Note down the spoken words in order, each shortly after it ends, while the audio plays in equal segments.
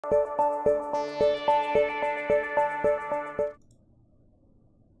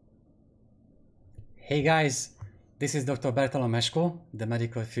Hey guys, this is Dr. Bertalan Meskó, the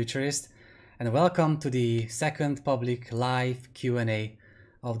Medical Futurist, and welcome to the second public live Q&A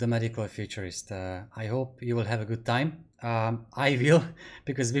of the Medical Futurist. I hope you will have a good time. I will,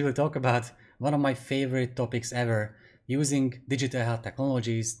 because we will talk about one of my favorite topics ever, using digital health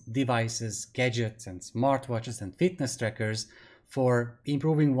technologies, devices, gadgets, and smartwatches and fitness trackers for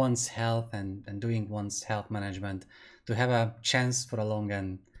improving one's health and doing one's health management to have a chance for a long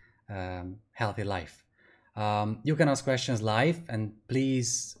and healthy life. You can ask questions live, and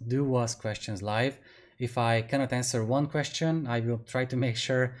please do ask questions live. If I cannot answer one question, I will try to make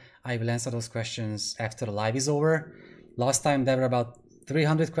sure I will answer those questions after the live is over. Last time there were about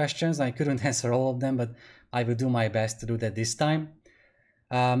 300 questions. I couldn't answer all of them, but I will do my best to do that this time.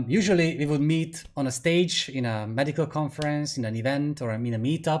 Usually we would meet on a stage in a medical conference, in an event, or in a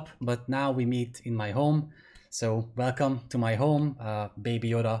meetup, but now we meet in my home. So welcome to my home.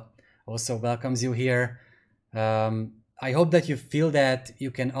 Baby Yoda also welcomes you here. I hope that you feel that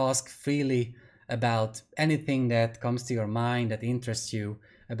you can ask freely about anything that comes to your mind that interests you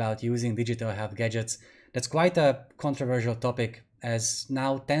about using digital health gadgets. That's quite a controversial topic, as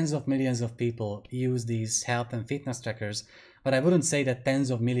now tens of millions of people use these health and fitness trackers, but I wouldn't say that tens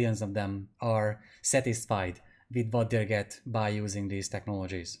of millions of them are satisfied with what they get by using these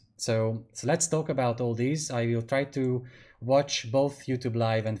technologies. So let's talk about all these. I will try to watch both YouTube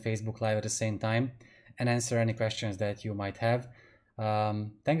Live and Facebook Live at the same time and answer any questions that you might have.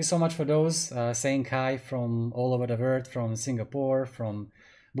 Thank you so much for those saying hi from all over the world, from Singapore, from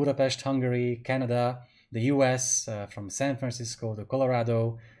Budapest, Hungary, Canada, the US, from San Francisco to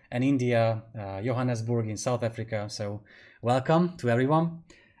Colorado, and India, Johannesburg in South Africa. So welcome to everyone.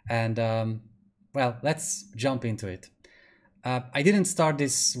 And well, let's jump into it. I didn't start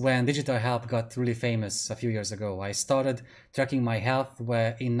this when digital health got really famous a few years ago. I started tracking my health in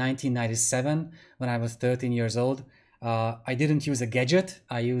 1997 when I was 13 years old. I didn't use a gadget.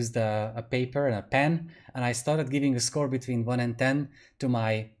 I used a paper and a pen, and I started giving a score between 1 and 10 to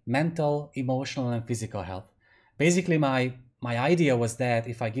my mental, emotional, and physical health. Basically, my idea was that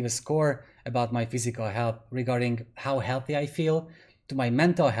if I give a score about my physical health regarding how healthy I feel, to my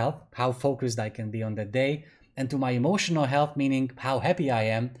mental health, how focused I can be on that day, and to my emotional health, meaning how happy I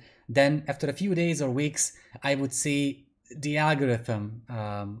am, then after a few days or weeks, I would see the algorithm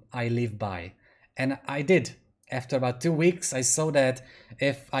I live by. And I did. After about 2 weeks, I saw that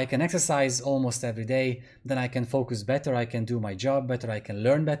if I can exercise almost every day, then I can focus better, I can do my job better, I can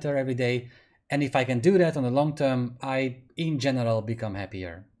learn better every day. And if I can do that on the long term, I, in general, become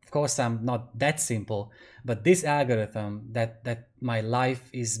happier. Of course, I'm not that simple, but this algorithm that my life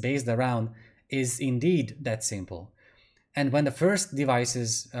is based around is indeed that simple. And when the first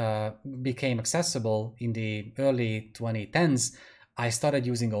devices became accessible in the early 2010s, I started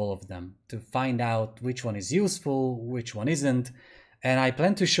using all of them to find out which one is useful, which one isn't. And I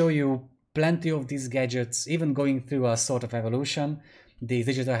plan to show you plenty of these gadgets, even going through a sort of evolution the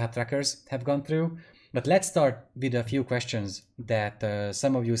digital health trackers have gone through. But let's start with a few questions that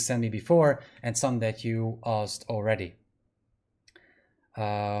some of you sent me before and some that you asked already.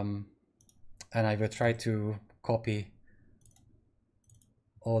 And I will try to copy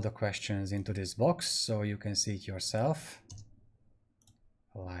all the questions into this box so you can see it yourself,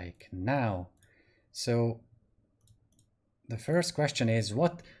 like now. So the first question is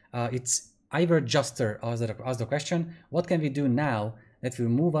it's Ivor Juster asked the question, what can we do now that will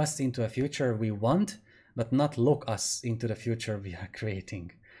move us into a future we want, but not lock us into the future we are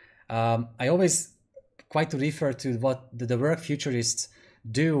creating? I always quite to refer to what the work futurists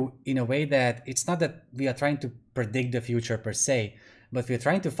do in a way that it's not that we are trying to predict the future per se, but we're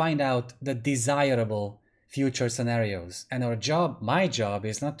trying to find out the desirable future scenarios. And my job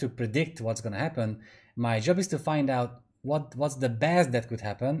is not to predict what's going to happen. My job is to find out what's the best that could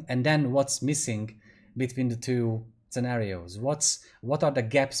happen, and then what's missing between the two scenarios. What are the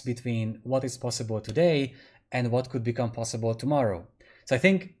gaps between what is possible today and what could become possible tomorrow? So I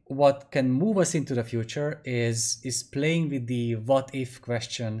think what can move us into the future is playing with the what if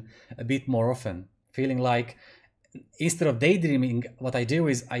question a bit more often, feeling like instead of daydreaming, what I do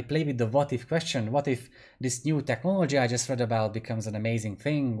is I play with the what if question. What if this new technology I just read about becomes an amazing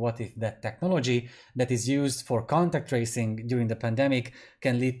thing? What if that technology that is used for contact tracing during the pandemic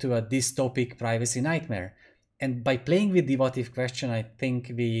can lead to a dystopic privacy nightmare? And by playing with the what if question, I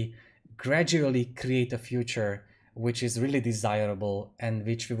think we gradually create a future which is really desirable and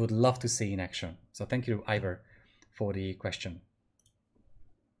which we would love to see in action. So thank you, Ivor, for the question.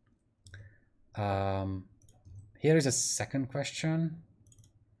 Here is a second question.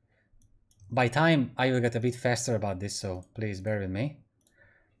 By time, I will get a bit faster about this, so please bear with me.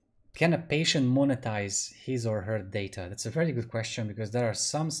 can a patient monetize his or her data? That's a very good question, because there are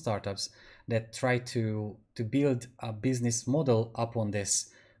some startups that try to build a business model upon this,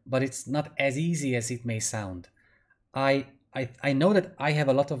 but it's not as easy as it may sound. I know that I have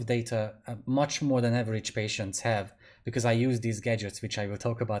a lot of data, much more than average patients have, because I use these gadgets, which I will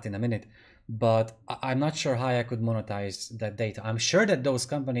talk about in a minute, but I'm not sure how I could monetize that data. I'm sure that those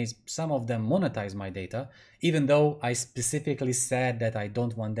companies, some of them monetize my data, even though I specifically said that I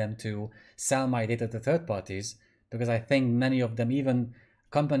don't want them to sell my data to third parties, because I think many of them, even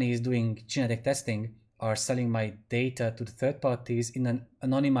companies doing genetic testing, are selling my data to the third parties in an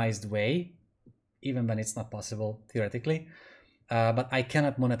anonymized way, even when it's not possible theoretically. But I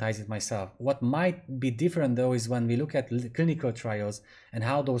cannot monetize it myself. What might be different though is when we look at clinical trials and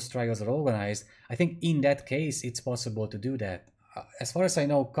how those trials are organized. I think in that case, it's possible to do that. As far as I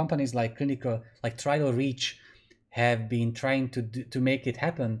know, companies like Trial Reach have been trying to make it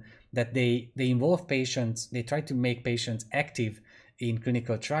happen, that they involve patients, they try to make patients active in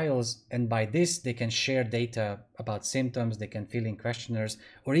clinical trials, and by this they can share data about symptoms, they can fill in questionnaires,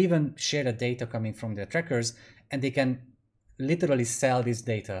 or even share the data coming from their trackers, and they can literally sell this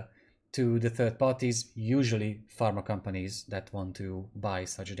data to the third parties, usually pharma companies that want to buy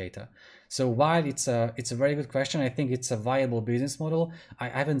such data. So while it's a very good question, I think it's a viable business model. I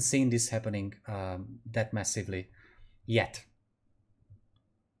haven't seen this happening that massively yet.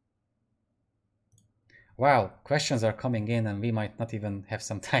 Wow, questions are coming in, and we might not even have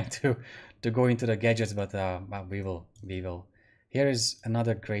some time to go into the gadgets, but we will. Here is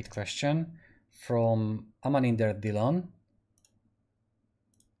another great question from Amaninder Dillon.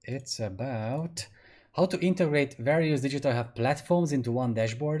 It's about how to integrate various digital health platforms into one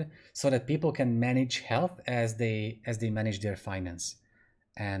dashboard so that people can manage health as they manage their finance.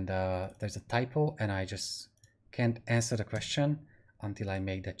 And there's a typo, and I just can't answer the question until I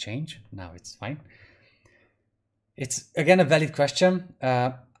make that change. Now it's fine. It's again a valid question.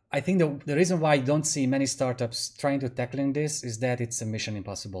 I think the reason why I don't see many startups trying to tackling this is that it's a mission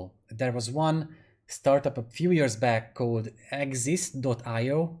impossible. There was one startup a few years back called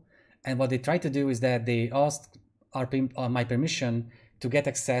exist.io, and what they tried to do is that they asked my permission to get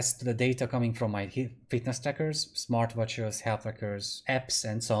access to the data coming from my fitness trackers, smartwatches, health trackers, apps,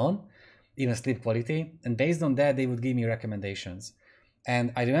 and so on, even sleep quality, and based on that they would give me recommendations.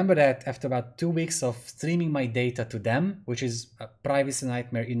 And I remember that after about 2 weeks of streaming my data to them, which is a privacy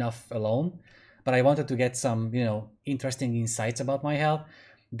nightmare enough alone, but I wanted to get some, interesting insights about my health,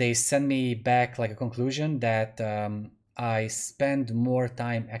 they sent me back like a conclusion that I spend more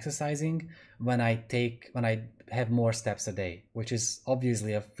time exercising when I have more steps a day, which is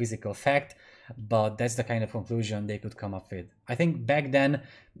obviously a physical fact, but that's the kind of conclusion they could come up with. I think back then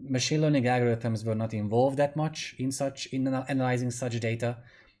machine learning algorithms were not involved that much in analyzing such data,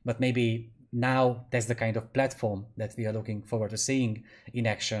 but maybe now that's the kind of platform that we are looking forward to seeing in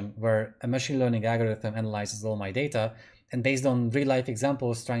action, where a machine learning algorithm analyzes all my data and based on real life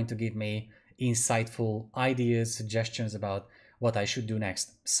examples trying to give me insightful ideas, suggestions about what I should do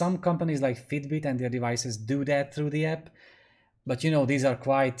next. Some companies like Fitbit and their devices do that through the app, but these are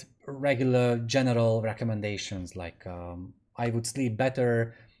quite regular general recommendations, like I would sleep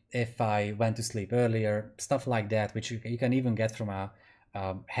better if I went to sleep earlier, stuff like that, which you can even get from a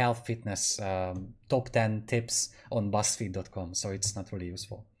health fitness top 10 tips on BuzzFeed.com, so it's not really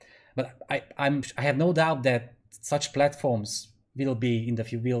useful. But I have no doubt that such platforms will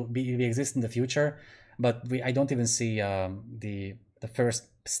exist in the future, but I don't even see the first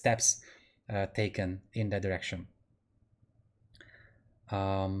steps taken in that direction.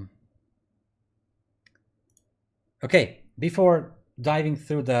 Okay, before diving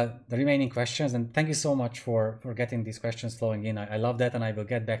through the remaining questions, and thank you so much for getting these questions flowing in. I love that, and I will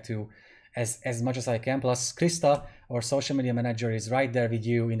get back to as much as I can. Plus, Krista, our social media manager, is right there with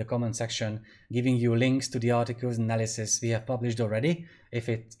you in the comment section, giving you links to the articles and analysis we have published already, if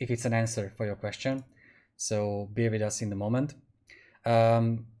it's an answer for your question. So bear with us in the moment.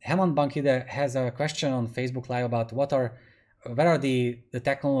 Hemant Bankide has a question on Facebook Live about where are the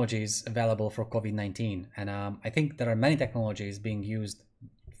technologies available for COVID-19? And I think there are many technologies being used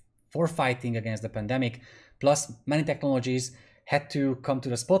for fighting against the pandemic, plus many technologies had to come to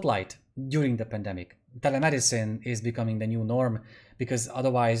the spotlight during the pandemic. Telemedicine is becoming the new norm, because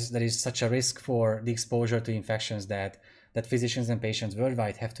otherwise there is such a risk for the exposure to infections that physicians and patients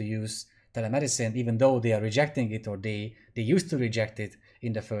worldwide have to use telemedicine, even though they are rejecting it, or they used to reject it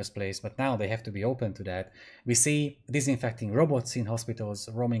in the first place, but now they have to be open to that. We see disinfecting robots in hospitals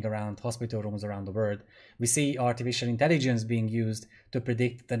roaming around hospital rooms around the world. We see artificial intelligence being used to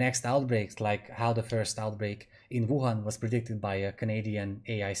predict the next outbreaks, like how the first outbreak in Wuhan was predicted by a Canadian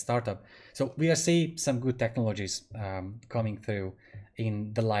AI startup. So we are seeing some good technologies coming through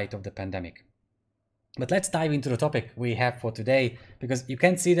in the light of the pandemic. But let's dive into the topic we have for today, because you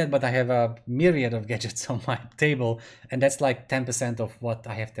can't see that, but I have a myriad of gadgets on my table, and that's like 10% of what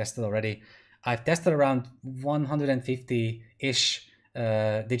I have tested already. I've tested around 150-ish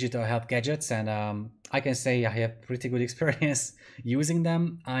digital health gadgets, and I can say I have pretty good experience using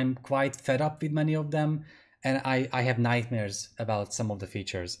them. I'm quite fed up with many of them, and I have nightmares about some of the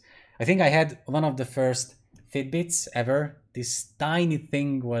features. I think I had one of the first Fitbits ever. This tiny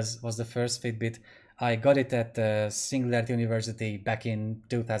thing was the first Fitbit. I got it at Singularity University back in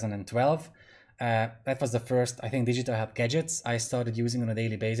 2012. That was the first, I think, digital health gadgets I started using on a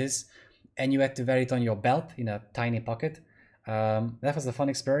daily basis. And you had to wear it on your belt in a tiny pocket. That was a fun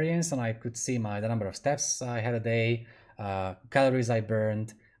experience, and I could see the number of steps I had a day, calories I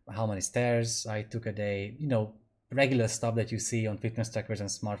burned, how many stairs I took a day, you know, regular stuff that you see on fitness trackers and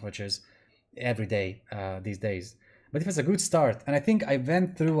smartwatches every day these days. But it was a good start, and I think I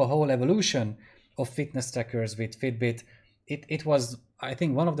went through a whole evolution of fitness trackers with Fitbit. It was, I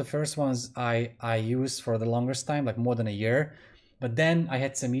think, one of the first ones I used for the longest time, like more than a year. But then I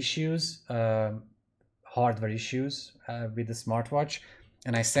had some issues, hardware issues with the smartwatch,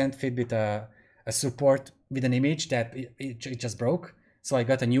 and I sent Fitbit a support with an image that it just broke. So I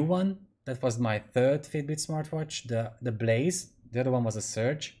got a new one. That was my third Fitbit smartwatch, the Blaze. The other one was a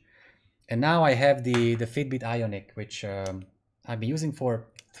Surge. And now I have the Fitbit Ionic, which I've been using for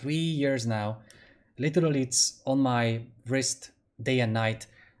 3 years now. Literally, it's on my wrist day and night.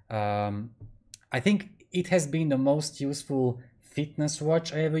 I think it has been the most useful fitness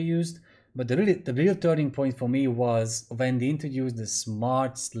watch I ever used. But the real turning point for me was when they introduced the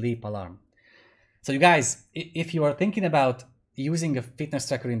smart sleep alarm. So you guys, if you are thinking about using a fitness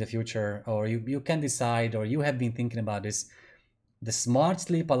tracker in the future, or you can decide, or you have been thinking about this, the smart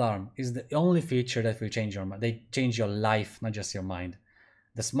sleep alarm is the only feature that will change your mind. They change your life, not just your mind.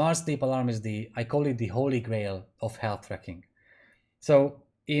 The smart sleep alarm is I call it the holy grail of health tracking. So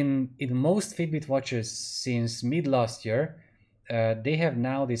in most Fitbit watches since mid last year, they have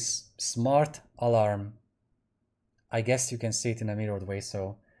now this smart alarm. I guess you can see it in a mirrored way,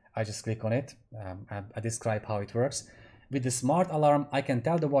 so I just click on it. I describe how it works. With the smart alarm, I can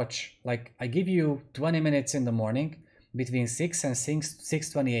tell the watch, like, I give you 20 minutes in the morning between 6 and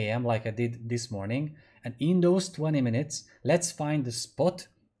 6:20 a.m. like I did this morning. And in those 20 minutes, let's find the spot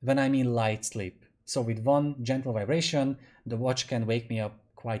when I'm in light sleep. So with one gentle vibration, the watch can wake me up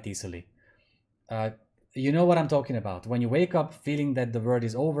quite easily. You know what I'm talking about. When you wake up feeling that the world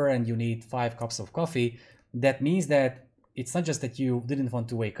is over and you need 5 cups of coffee, that means that it's not just that you didn't want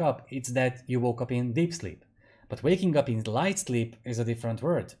to wake up, it's that you woke up in deep sleep. But waking up in light sleep is a different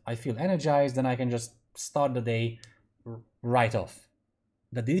word. I feel energized and I can just start the day right off.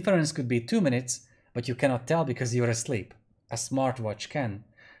 The difference could be 2 minutes, but you cannot tell because you're asleep. A smartwatch can.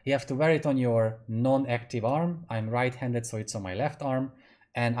 You have to wear it on your non-active arm. I'm right-handed, so it's on my left arm,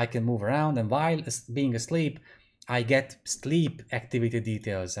 and I can move around. And while being asleep, I get sleep activity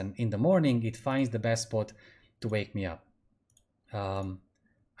details, and in the morning, it finds the best spot to wake me up.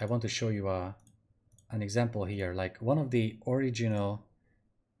 I want to show you an example here. Like one of the original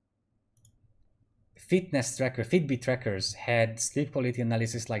fitness tracker, Fitbit trackers had sleep quality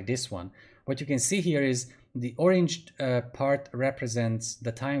analysis like this one. What you can see here is the orange part represents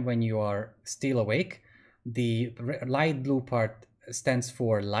the time when you are still awake. The light blue part stands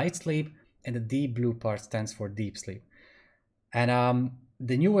for light sleep, and the deep blue part stands for deep sleep. And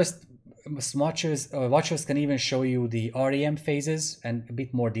the newest watches can even show you the REM phases and a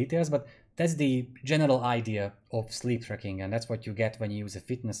bit more details, but that's the general idea of sleep tracking, and that's what you get when you use a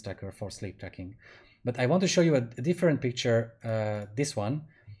fitness tracker for sleep tracking. But I want to show you a different picture, this one,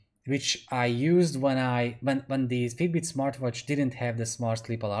 which I used when the Fitbit smartwatch didn't have the smart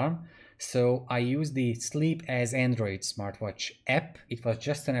sleep alarm. So I used the Sleep as Android smartwatch app. It was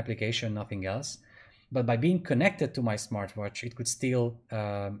just an application, nothing else. But by being connected to my smartwatch, it could still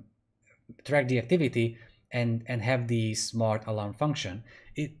track the activity and have the smart alarm function.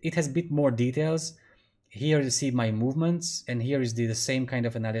 It has a bit more details. Here you see my movements, and here is the same kind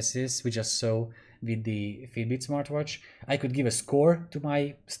of analysis we just saw with the Fitbit smartwatch. I could give a score to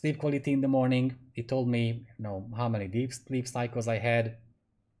my sleep quality in the morning. It told me, how many deep sleep cycles I had,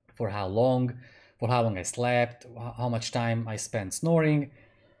 for how long I slept, how much time I spent snoring.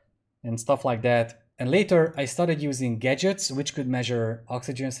 and stuff like that. And later I started using gadgets which could measure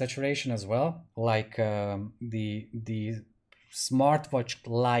oxygen saturation as well, like the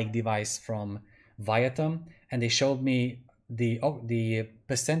smartwatch-like device from Viatom, and they showed me the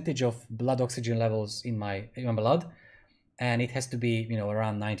percentage of blood oxygen levels in my blood, and it has to be, you know,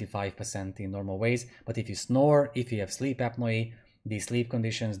 around 95% in normal ways. But if you snore, if you have sleep apnea, these sleep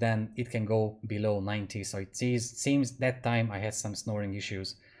conditions, then it can go below 90. So it seems that time I had some snoring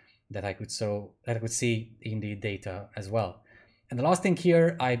issues that I could see in the data as well. And the last thing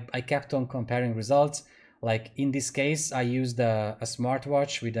here, I kept on comparing results. Like in this case, I used a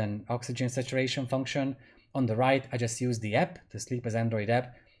smartwatch with an oxygen saturation function. On the right, I just used the app, the Sleep as Android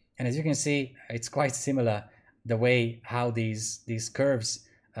app. And as you can see, it's quite similar, the way how these curves,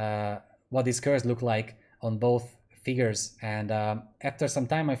 what these curves look like on both figures. And after some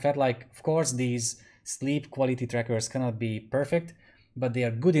time, I felt like, of course, these sleep quality trackers cannot be perfect, but they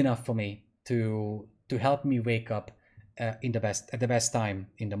are good enough for me to help me wake up at the best time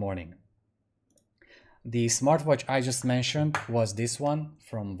in the morning. The smartwatch I just mentioned was this one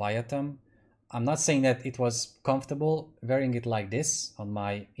from Viatom. I'm not saying that it was comfortable wearing it like this on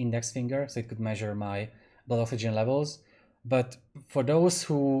my index finger, so it could measure my blood oxygen levels. But for those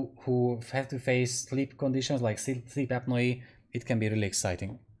who have to face sleep conditions like sleep apnea, it can be really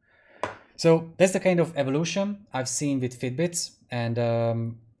exciting. So that's the kind of evolution I've seen with Fitbits, and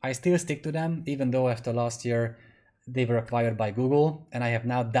I still stick to them, even though after last year they were acquired by Google, and I have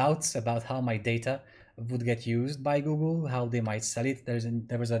now doubts about how my data would get used by Google, how they might sell it.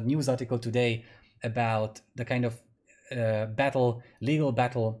 There was a news article today about the kind of legal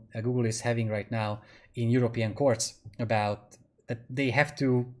battle Google is having right now in European courts about that they have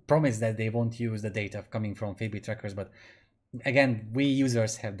to promise that they won't use the data coming from Fitbit trackers. But again, we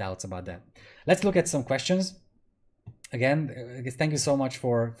users have doubts about that. Let's look at some questions. Again, thank you so much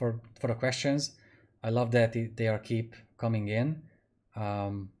for the questions. I love that they are keep coming in.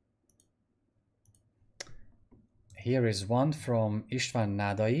 Here is one from István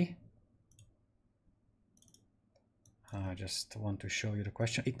Nádai. I just want to show you the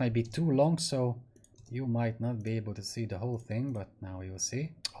question. It might be too long, so you might not be able to see the whole thing, but now you'll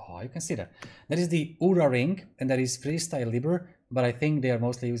see. Oh, you can see that. That is the Oura Ring, and that is Freestyle Libre, but I think they are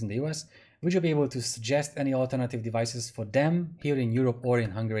mostly used in the US. Would you be able to suggest any alternative devices for them here in Europe or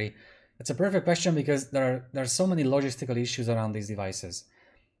in Hungary? That's a perfect question, because there are so many logistical issues around these devices.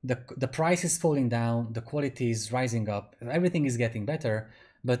 The price is falling down, the quality is rising up, everything is getting better,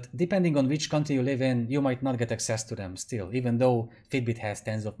 but depending on which country you live in, you might not get access to them still, even though Fitbit has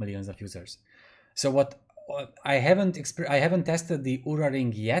tens of millions of users. So I haven't tested the Oura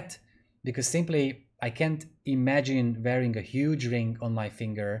Ring yet, because simply I can't imagine wearing a huge ring on my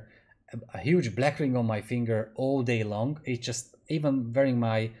finger, a huge black ring on my finger all day long. It's just, even wearing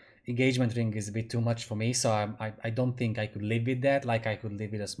my engagement ring is a bit too much for me, so I don't think I could live with that like I could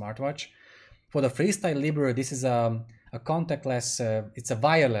live with a smartwatch. For the Freestyle Libre, this is a contactless, it's a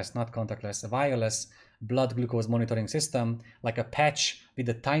wireless, not contactless, a wireless blood glucose monitoring system, like a patch with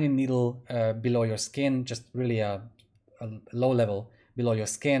a tiny needle below your skin, just really a low level below your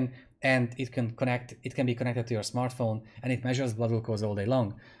skin, and it can be connected to your smartphone, and it measures blood glucose all day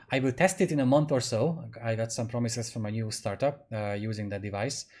long. I will test it in a month or so. I got some promises from a new startup using that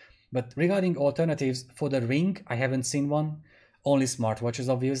device. But regarding alternatives for the ring, I haven't seen one. Only smartwatches,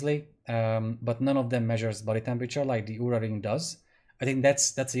 obviously, but none of them measures body temperature like the Oura Ring does. I think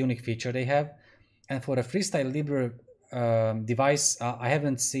that's a unique feature they have. And for the Freestyle Libre device, I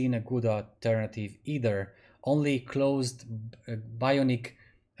haven't seen a good alternative either. Only closed bionic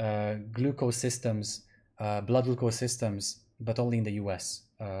glucose systems, blood glucose systems, but only in the US.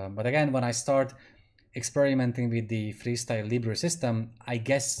 But again, when I start experimenting with the Freestyle Libre system, I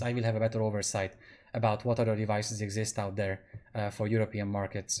guess I will have a better oversight about what other devices exist out there for European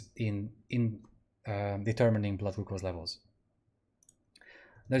markets in determining blood glucose levels.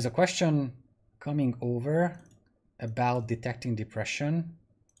 There's a question coming over about detecting depression,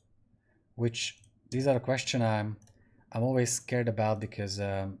 which these are a question I'm always scared about, because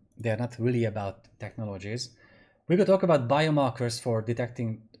they're not really about technologies. We could talk about biomarkers for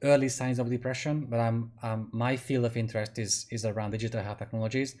detecting early signs of depression, but my field of interest is around digital health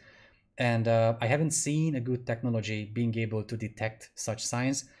technologies, and I haven't seen a good technology being able to detect such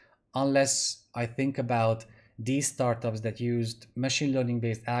signs, unless I think about these startups that used machine learning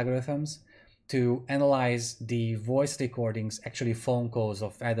based algorithms to analyze the voice recordings, actually phone calls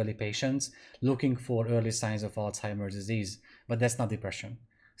of elderly patients looking for early signs of Alzheimer's disease, but that's not depression.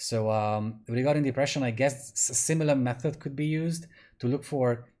 So regarding depression, I guess a similar method could be used to look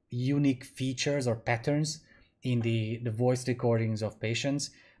for unique features or patterns in the voice recordings of patients.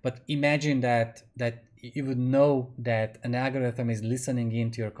 But imagine that you would know that an algorithm is listening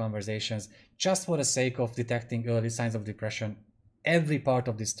into your conversations just for the sake of detecting early signs of depression. Every part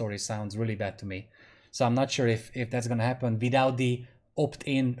of this story sounds really bad to me. So I'm not sure if that's going to happen without the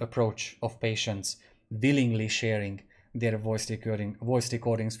opt-in approach of patients willingly sharing their voice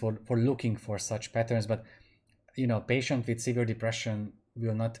recordings for looking for such patterns. But you know, patients with severe depression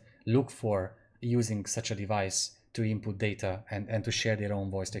will not look for using such a device to input data and to share their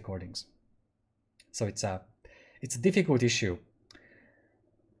own voice recordings. So it's a difficult issue.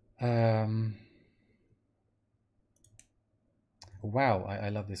 Wow, I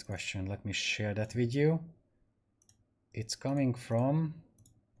love this question. Let me share that with you. It's coming from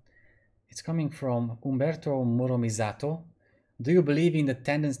Umberto Moromizato. Do you believe in the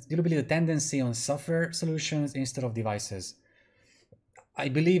tendency on software solutions instead of devices? I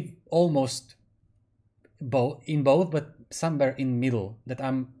believe almost both, but somewhere in middle. That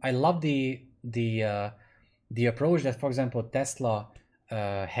I love the approach that, for example, Tesla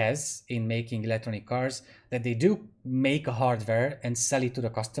has in making electronic cars, that they do make a hardware and sell it to the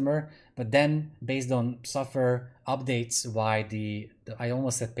customer, but then based on software updates, why I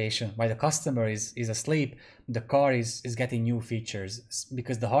almost said patient, while the customer is asleep, the car is getting new features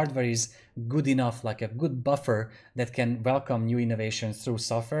because the hardware is good enough, like a good buffer that can welcome new innovations through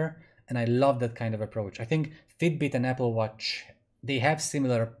software. And I love that kind of approach. I think Fitbit and Apple Watch, they have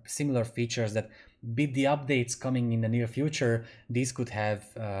similar features that with the updates coming in the near future, these could have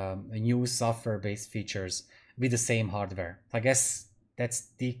new software-based features with the same hardware. I guess that's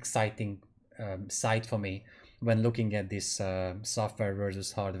the exciting side for me when looking at this software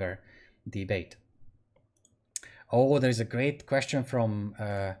versus hardware debate. Oh, there's a great question from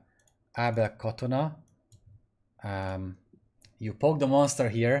Abel Kotona. You poke the monster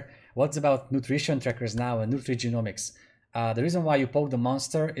here. What's about nutrition trackers now and nutrigenomics? The reason why you poke the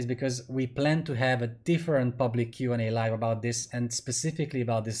monster is because we plan to have a different public Q&A live about this, and specifically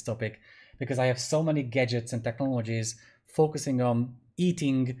about this topic, because I have so many gadgets and technologies focusing on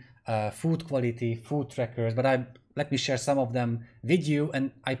eating, food quality, food trackers, but let me share some of them with you,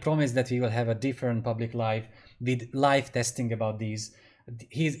 and I promise that we will have a different public live with live testing about these.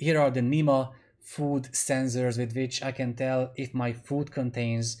 Here are the NEMA food sensors with which I can tell if my food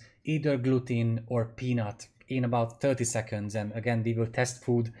contains either gluten or peanut in about 30 seconds. And again, we will test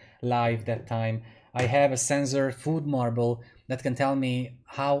food live that time. I have a sensor, Food Marble, that can tell me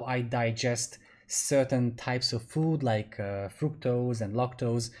how I digest certain types of food like fructose and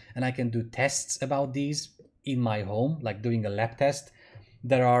lactose, and I can do tests about these in my home, like doing a lab test.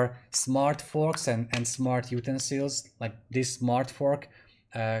 There are smart forks and smart utensils, like this smart fork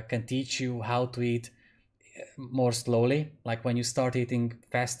can teach you how to eat more slowly. Like when you start eating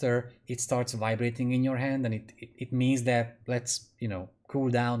faster, it starts vibrating in your hand, and it means that let's, you know, cool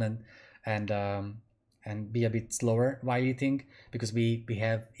down and be a bit slower while eating, because we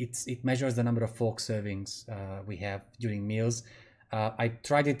have it measures the number of fork servings we have during meals. I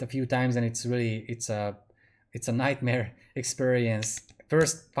tried it a few times, and it's a nightmare experience.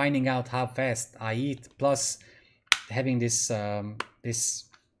 First, finding out how fast I eat, plus having this this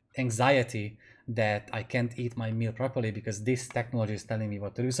anxiety that I can't eat my meal properly because this technology is telling me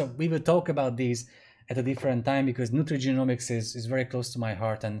what to do. So we will talk about these at a different time, because nutrigenomics is very close to my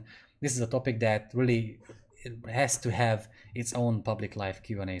heart, and this is a topic that really has to have its own public live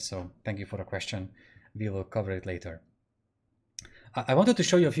Q&A. So thank you for the question. We will cover it later. I wanted to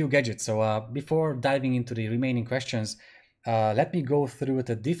show you a few gadgets. So before diving into the remaining questions, let me go through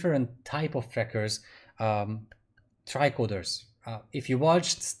the different type of trackers. Tricoders. If you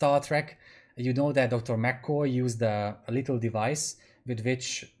watched Star Trek, you know that Dr. McCoy used a little device with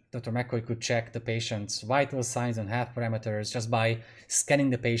which Dr. McCoy could check the patient's vital signs and health parameters just by scanning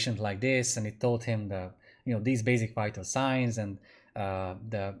the patient like this, and it told him these basic vital signs and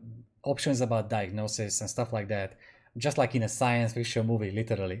the options about diagnosis and stuff like that, just like in a science fiction movie,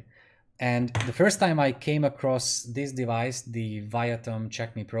 literally. And the first time I came across this device, the Viatom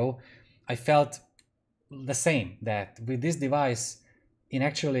Check Me Pro, I felt the same, that with this device, in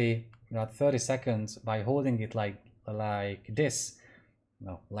actually about 30 seconds, by holding it like this,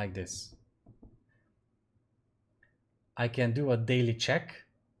 I can do a daily check,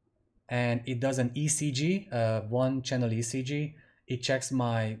 and it does an ECG, one channel ECG. It checks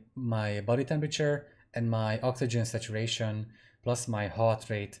my body temperature and my oxygen saturation, plus my heart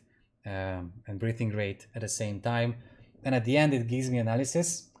rate and breathing rate at the same time. And at the end, it gives me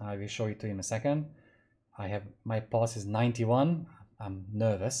analysis. I will show it to you in a second. My pulse is 91. I'm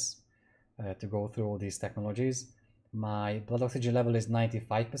nervous to go through all these technologies. My blood oxygen level is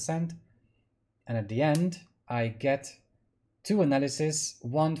 95%. And at the end, I get two analyses,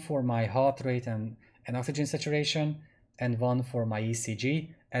 one for my heart rate and oxygen saturation, and one for my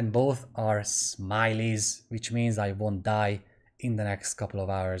ECG, and both are smileys, which means I won't die in the next couple of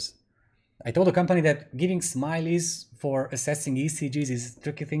hours. I told the company that giving smileys for assessing ECGs is a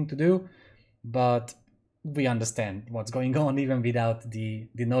tricky thing to do, but we understand what's going on even without the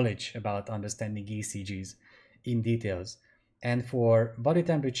knowledge about understanding ECGs in details. And for body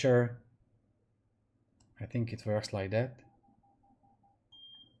temperature, I think it works like that.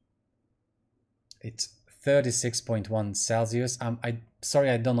 It's 36.1 Celsius.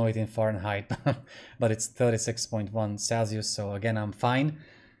 Sorry, I don't know it in Fahrenheit, but it's 36.1 Celsius. So again, I'm fine.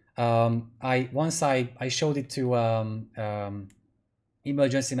 Once I showed it to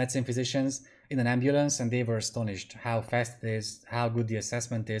emergency medicine physicians in an ambulance, and they were astonished how fast it is, how good the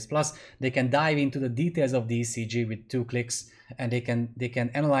assessment is. Plus, they can dive into the details of the ECG with 2 clicks, and they can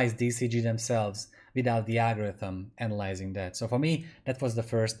analyze the ECG themselves without the algorithm analyzing that. So for me, that was the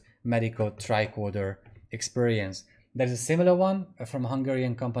first medical tricorder experience. There's a similar one from a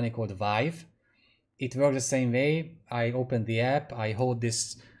Hungarian company called Vive. It works the same way. I open the app, I hold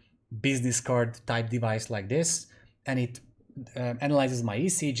this business card type device like this, and it analyzes my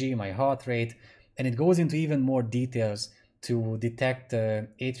ECG, my heart rate, and it goes into even more details to detect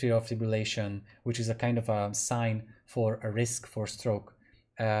atrial fibrillation, which is a kind of a sign for a risk for stroke.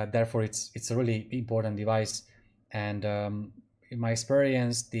 Therefore, it's a really important device. And in my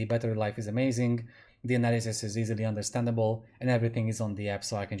experience, the battery life is amazing. The analysis is easily understandable, and everything is on the app,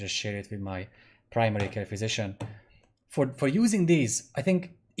 so I can just share it with my primary care physician. For using these, I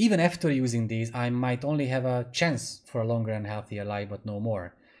think even after using these, I might only have a chance for a longer and healthier life, but no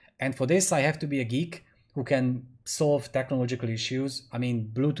more. And for this, I have to be a geek who can solve technological issues. I mean,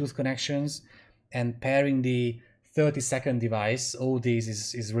 Bluetooth connections and pairing the 30-second device. All these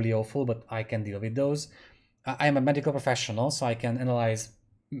is really awful, but I can deal with those. I am a medical professional, so I can analyze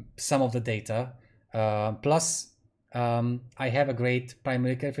some of the data. Plus, I have a great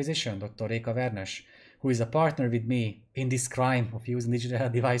primary care physician, Dr. Réka Vernes, who is a partner with me in this crime of using digital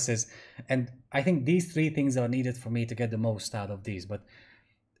health devices. And I think these 3 things are needed for me to get the most out of these. But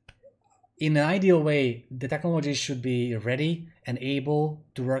in an ideal way, the technology should be ready and able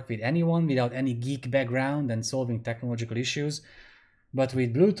to work with anyone without any geek background and solving technological issues. But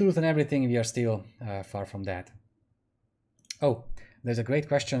with Bluetooth and everything, we are still far from that. Oh, there's a great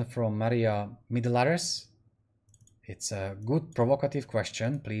question from Maria Midelares. It's a good provocative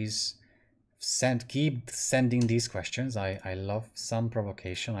question. Please keep sending these questions. I love some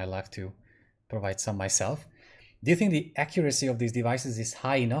provocation. I like to provide some myself. Do you think the accuracy of these devices is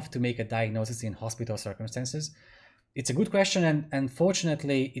high enough to make a diagnosis in hospital circumstances? It's a good question, and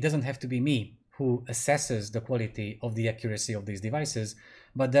fortunately, it doesn't have to be me who assesses the quality of the accuracy of these devices,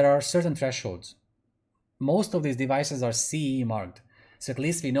 but there are certain thresholds. Most of these devices are CE marked, so at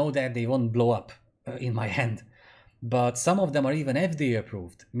least we know that they won't blow up in my hand. But some of them are even FDA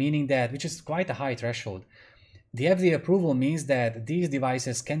approved, meaning that, which is quite a high threshold. The FDA approval means that these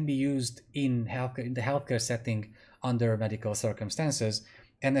devices can be used in the healthcare setting under medical circumstances.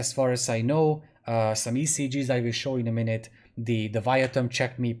 And as far as I know, some ECGs I will show in a minute, the Viatom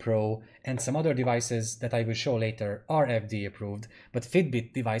Check Me Pro, and some other devices that I will show later are FDA approved, but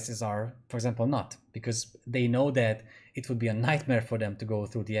Fitbit devices are, for example, not, because they know that it would be a nightmare for them to go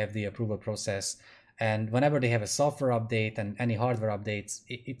through the FDA approval process. And whenever they have a software update and any hardware updates,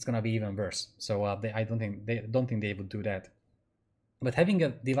 it's going to be even worse. So I don't think they would do that. But having a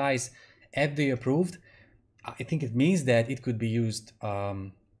device FDA approved, I think it means that it could be used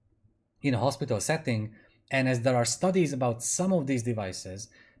in a hospital setting. And as there are studies about some of these devices,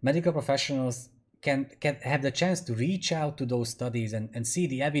 medical professionals can have the chance to reach out to those studies and see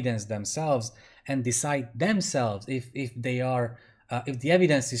the evidence themselves and decide themselves if the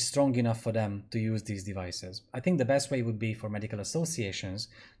evidence is strong enough for them to use these devices. I think the best way would be for medical associations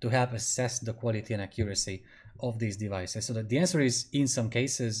to help assess the quality and accuracy of these devices. So that the answer is, in some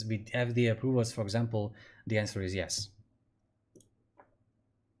cases with FDA approvals, for example, the answer is yes.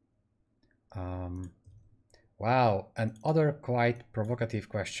 Wow, another quite provocative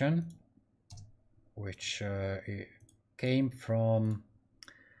question, which came from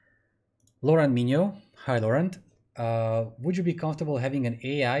Laurent Mignot. Hi, Laurent. Would you be comfortable having an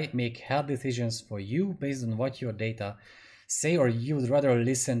AI make health decisions for you based on what your data say, or you would rather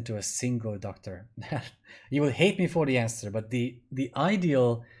listen to a single doctor? You will hate me for the answer, but the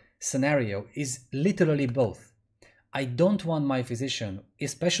ideal scenario is literally both. I don't want my physician,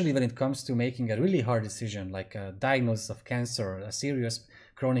 especially when it comes to making a really hard decision like a diagnosis of cancer or a serious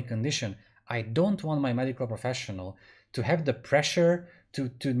chronic condition, I don't want my medical professional to have the pressure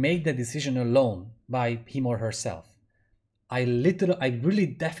to make the decision alone by him or herself. I really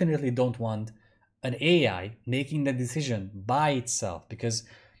definitely don't want an AI making the decision by itself, because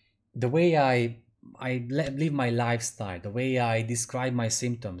the way I live my lifestyle, the way I describe my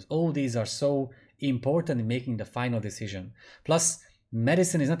symptoms, all these are so important in making the final decision. Plus,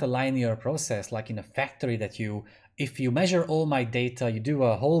 medicine is not a linear process like in a factory that if you measure all my data, you do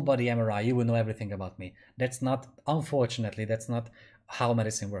a whole body MRI, you will know everything about me. That's not, unfortunately, that's not how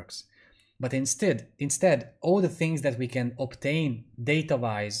medicine works. But instead, all the things that we can obtain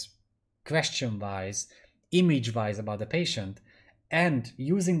data-wise, question-wise, image-wise about the patient, and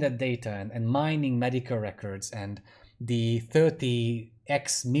using that data and mining medical records and the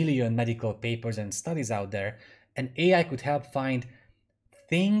 30x million medical papers and studies out there, an AI could help find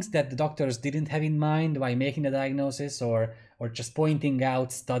things that the doctors didn't have in mind by making the diagnosis, or just pointing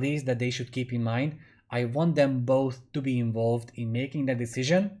out studies that they should keep in mind. I want them both to be involved in making that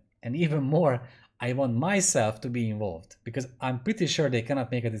decision, and even more, I want myself to be involved, because I'm pretty sure they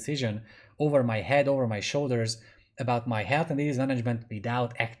cannot make a decision over my head, over my shoulders, about my health and disease management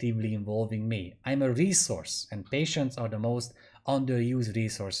without actively involving me. I'm a resource, and patients are the most underused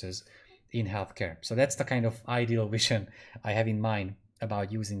resources in healthcare. So that's the kind of ideal vision I have in mind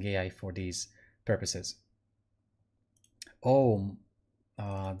about using AI for these purposes. Oh,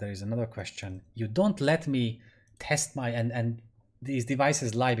 there is another question. You don't let me test my and these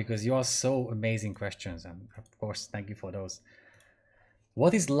devices lie, because you are so amazing questions, and of course thank you for those.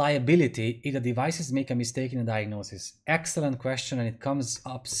 What is liability if the devices make a mistake in a diagnosis? Excellent question, and it comes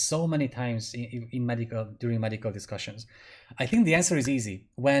up so many times during medical discussions. I think the answer is easy.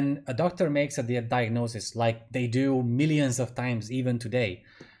 When a doctor makes a diagnosis, like they do millions of times even today,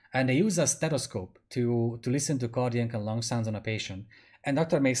 and they use a stethoscope to listen to cardiac and lung sounds on a patient, and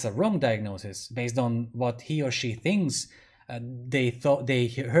doctor makes a wrong diagnosis based on what he or she thinks they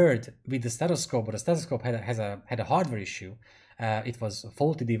heard with the stethoscope, but the stethoscope had a hardware issue. It was a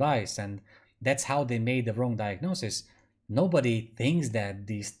faulty device, and that's how they made the wrong diagnosis. Nobody thinks that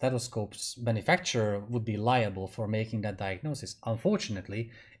the stethoscope's manufacturer would be liable for making that diagnosis. Unfortunately,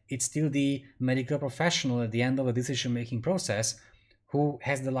 it's still the medical professional at the end of the decision-making process who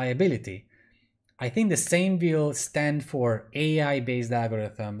has the liability. I think the same will stand for AI-based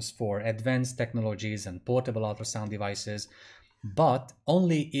algorithms, for advanced technologies and portable ultrasound devices, but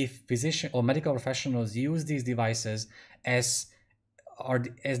only if physician or medical professionals use these devices as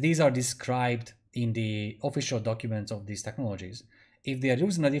these are described in the official documents of these technologies. If they are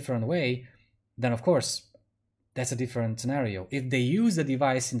used in a different way, then of course that's a different scenario. If they use the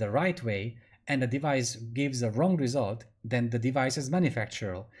device in the right way and the device gives a wrong result, then the device's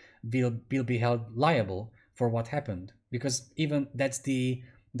manufacturer will be held liable for what happened, because even that's the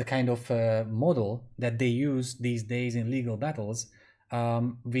kind of model that they use these days in legal battles,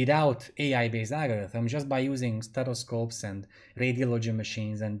 without AI-based algorithms, just by using stethoscopes and radiology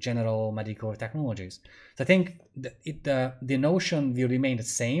machines and general medical technologies. So I think the notion will remain the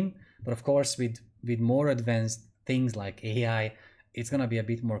same, but of course with more advanced things like AI, it's going to be a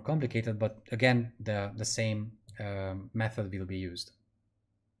bit more complicated, but again, the same method will be used.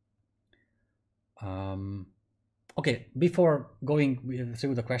 Okay, before going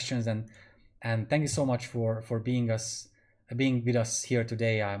through the questions, and thank you so much for being with us here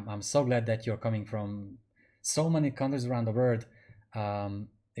today. I'm so glad that you're coming from so many countries around the world.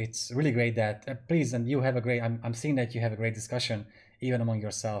 It's really great that please, and you have a great, I'm seeing that you have a great discussion even among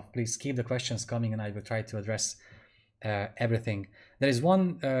yourself. Please keep the questions coming, and I will try to address everything. There is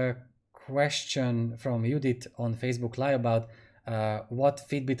one question from Judith on Facebook Live about what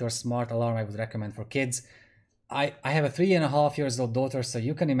Fitbit or smart alarm I would recommend for kids. I have a 3.5-year-old daughter, so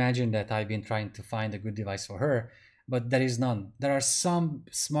you can imagine that I've been trying to find a good device for her, but there is none. There are some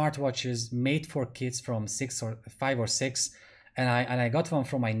smartwatches made for kids from 5 or 6, and I got one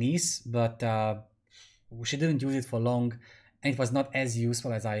from my niece, but she didn't use it for long, and it was not as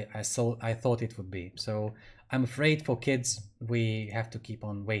useful as I thought it would be. So I'm afraid for kids, we have to keep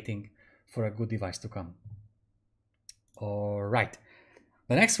on waiting for a good device to come. All right.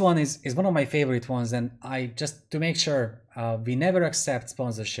 The next one is one of my favorite ones, and I just to make sure we never accept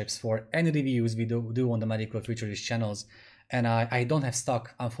sponsorships for any reviews we do on the Medical Futurist channels, and I don't have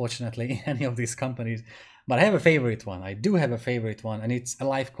stock, unfortunately, in any of these companies, but I have a favorite one. I do have a favorite one, and it's a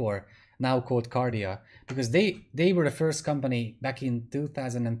LifeCore, now called Cardia, because they were the first company back in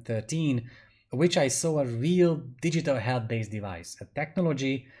 2013 which I saw a real digital health-based device, a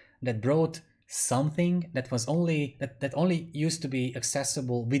technology that brought something that was only used to be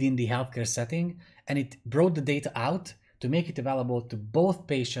accessible within the healthcare setting, and it brought the data out to make it available to both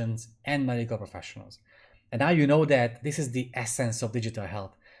patients and medical professionals. And now you know that this is the essence of digital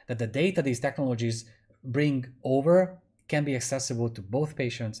health, that the data these technologies bring over can be accessible to both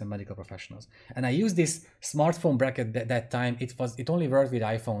patients and medical professionals. And I used this smartphone bracket that time. It only worked with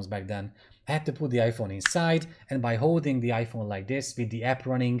iPhones back then. I had to put the iPhone inside, and by holding the iPhone like this with the app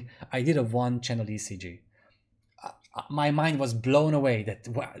running, I did a 1-channel ECG. My mind was blown away that,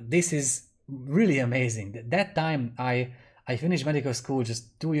 wow, this is really amazing. That time I finished medical school just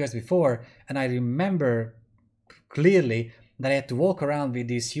 2 years before, and I remember clearly that I had to walk around with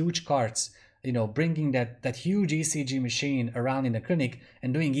these huge carts, you know, bringing that huge ECG machine around in the clinic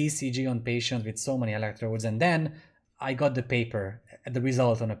and doing ECG on patients with so many electrodes. And then I got the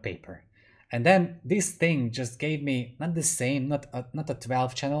result on a paper. And then this thing just gave me not the same, not a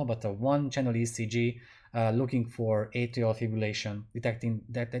 12-channel, but a 1-channel ECG, looking for atrial fibrillation,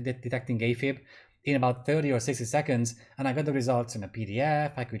 detecting AFib in about 30 or 60 seconds. And I got the results in a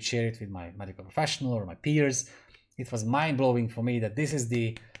PDF. I could share it with my medical professional or my peers. It was mind-blowing for me that this is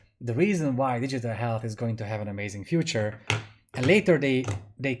the reason why digital health is going to have an amazing future. And later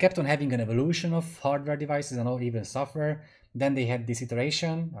they kept on having an evolution of hardware devices and even software. Then they had this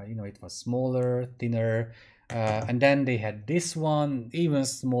iteration, you know, it was smaller, thinner, and then they had this one, even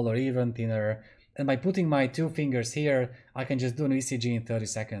smaller, even thinner. And by putting my 2 fingers here, I can just do an ECG in 30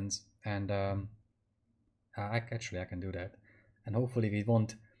 seconds. And actually I can do that. And hopefully we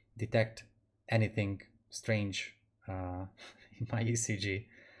won't detect anything strange in my ECG.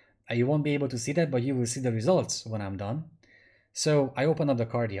 You won't be able to see that, but you will see the results when I'm done. So I open up the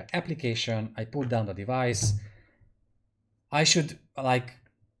Cardia application, I put down the device. I should like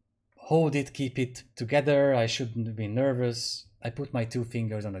hold it, keep it together. I shouldn't be nervous. I put my 2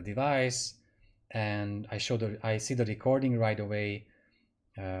 fingers on the device and I see the recording right away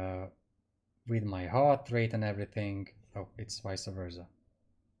with my heart rate and everything. Oh, it's vice versa.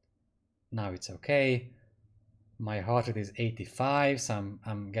 Now it's okay. My heart rate is 85, so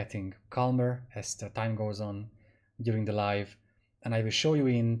I'm getting calmer as the time goes on during the live. And I will show you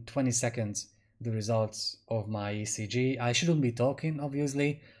in 20 seconds the results of my ECG. I shouldn't be talking,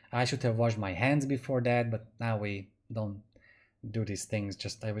 obviously. I should have washed my hands before that, but now we don't do these things.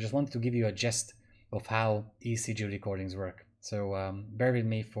 I just wanted to give you a gist of how ECG recordings work. So bear with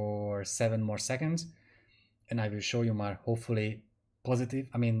me for 7 more seconds, and I will show you my hopefully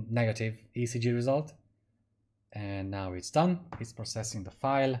negative ECG result. And now it's done. It's processing the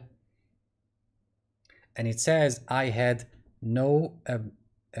file. And it says I had no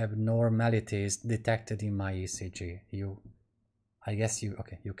abnormalities detected in my ECG. I guess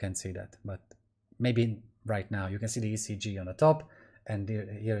you can see that, but maybe right now you can see the ECG on the top, and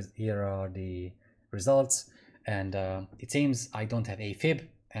here are the results. And it seems I don't have AFib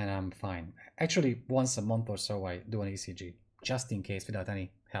and I'm fine. Actually, once a month or so I do an ECG just in case, without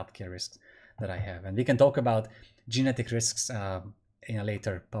any healthcare risks that I have. And we can talk about genetic risks in a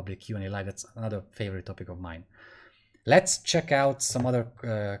later public Q&A live. That's another favorite topic of mine. Let's check out some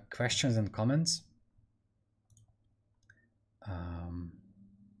other questions and comments.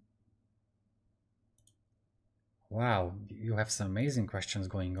 Wow, you have some amazing questions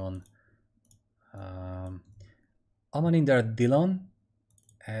going on. Amaninder Dillon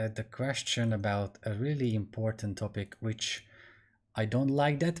had a question about a really important topic, which I don't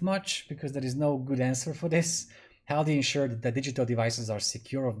like that much because there is no good answer for this. How do you ensure that the digital devices are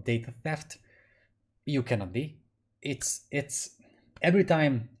secure of data theft? You cannot be. It's every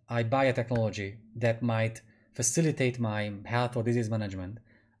time I buy a technology that might facilitate my health or disease management,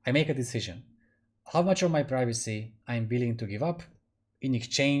 I make a decision. How much of my privacy I'm willing to give up in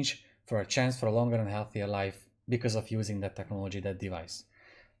exchange for a chance for a longer and healthier life because of using that technology, that device.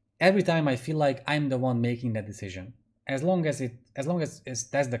 Every time I feel like I'm the one making that decision. As long as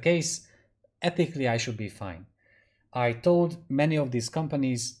that's the case, ethically I should be fine. I told many of these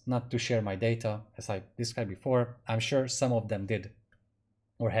companies not to share my data, as I described before. I'm sure some of them did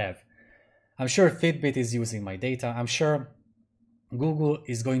or have. I'm sure Fitbit is using my data. I'm sure Google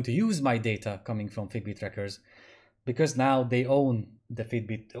is going to use my data coming from Fitbit trackers because now they own the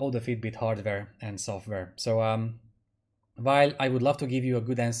Fitbit, all the Fitbit hardware and software. So while I would love to give you a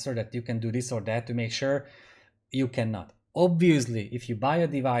good answer that you can do this or that to make sure, you cannot. Obviously, if you buy a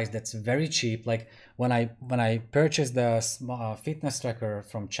device that's very cheap, like when I purchased the fitness tracker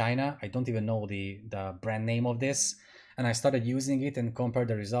from China, I don't even know the brand name of this, and I started using it and compared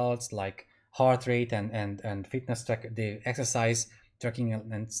the results like heart rate and fitness track, the exercise tracking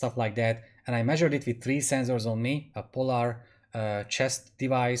and stuff like that, and I measured it with 3 sensors on me, a Polar chest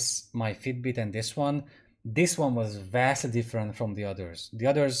device, my Fitbit, and this one. This one was vastly different from the others. The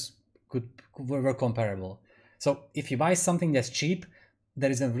others were comparable. So if you buy something that's cheap,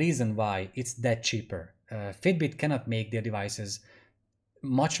 there is a reason why it's that cheaper. Fitbit cannot make their devices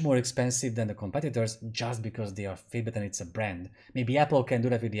much more expensive than the competitors just because they are Fitbit and it's a brand. Maybe Apple can do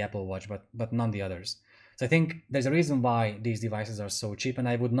that with the Apple Watch, but none the others. So I think there's a reason why these devices are so cheap, and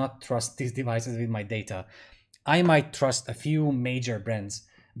I would not trust these devices with my data. I might trust a few major brands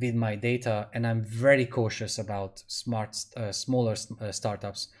with my data, and I'm very cautious about smaller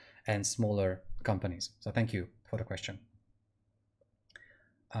startups and smaller companies. So thank you for the question.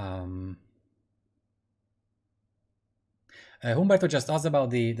 Humberto just asked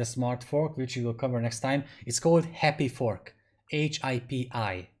about the smart fork, which we will cover next time. It's called Happy Fork,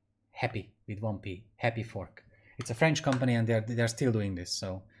 H-I-P-I, Happy with one P, Happy Fork. It's a French company, and they're still doing this,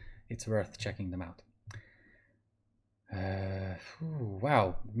 so it's worth checking them out.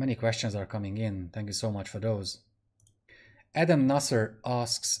 Wow, many questions are coming in. Thank you so much for those. Adam Nasser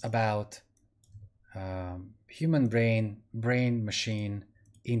asks about human brain-machine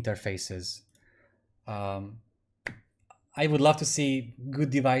interfaces. I would love to see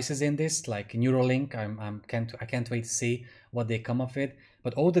good devices in this, like Neuralink. I can't wait to see what they come up with.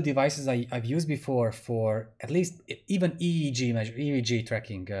 But all the devices I've used before for at least even EEG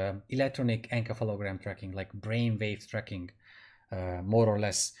tracking, electronic encephalogram tracking, like brain wave tracking, more or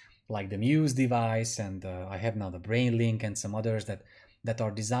less, like the Muse device, and I have now the BrainLink and some others that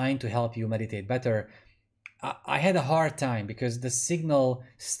are designed to help you meditate better. I had a hard time because the signal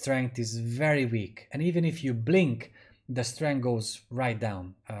strength is very weak, and even if you blink, the strength goes right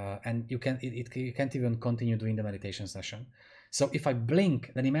down, and you can't even continue doing the meditation session. So if I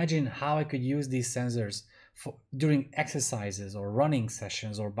blink, then imagine how I could use these sensors during exercises or running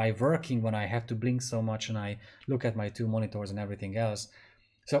sessions, or by working when I have to blink so much and I look at my two monitors and everything else.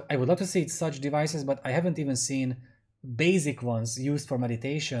 So I would love to see such devices, but I haven't even seen basic ones used for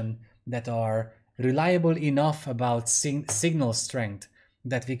meditation that are reliable enough about signal strength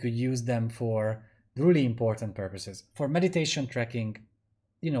that we could use them for really important purposes. For meditation tracking,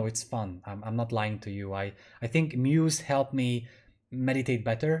 it's fun. I'm not lying to you. I think Muse helped me meditate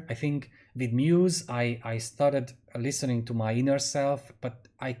better. I think with Muse, I started listening to my inner self, but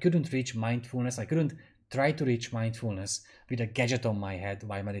I couldn't reach mindfulness. I couldn't try to reach mindfulness with a gadget on my head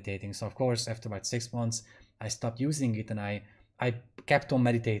while meditating. So of course, after about 6 months, I stopped using it, and I kept on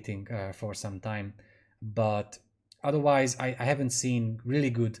meditating for some time. But otherwise, I haven't seen really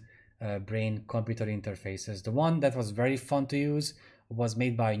good brain-computer interfaces. The one that was very fun to use was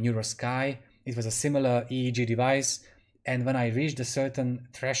made by NeuroSky. It was a similar EEG device, and when I reached a certain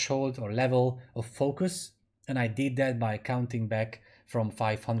threshold or level of focus, and I did that by counting back from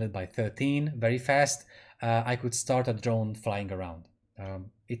 500 by 13 very fast, I could start a drone flying around.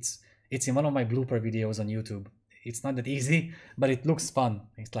 It's in one of my blooper videos on YouTube. It's not that easy, but it looks fun.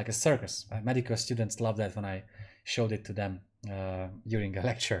 It's like a circus. Medical students love that when I showed it to them during a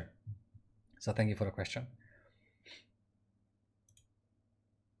lecture. So thank you for the question.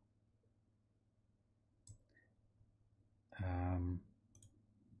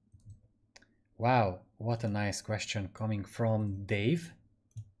 Wow, what a nice question coming from Dave.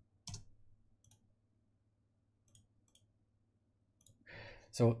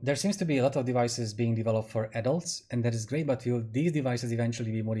 So there seems to be a lot of devices being developed for adults, and that is great, but will these devices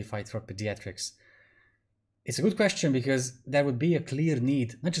eventually be modified for pediatrics? It's a good question, because there would be a clear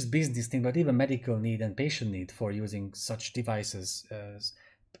need, not just business thing, but even medical need and patient need for using such devices as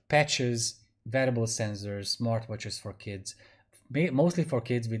patches, wearable sensors, smartwatches for kids, mostly for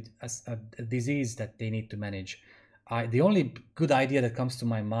kids with a disease that they need to manage. The only good idea that comes to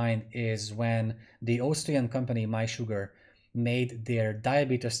my mind is when the Austrian company MySugar made their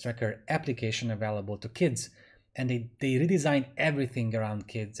diabetes tracker application available to kids, and they redesigned everything around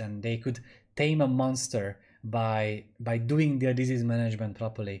kids, and they could tame a monster by doing their disease management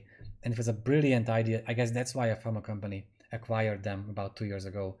properly. And it was a brilliant idea. I guess that's why a pharma company acquired them about 2 years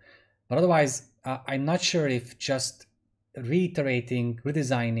ago. But otherwise, I'm not sure if just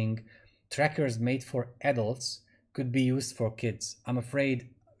redesigning trackers made for adults could be used for kids. I'm afraid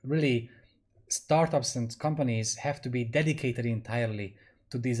really startups and companies have to be dedicated entirely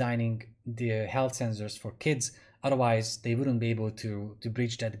to designing the health sensors for kids. Otherwise, they wouldn't be able to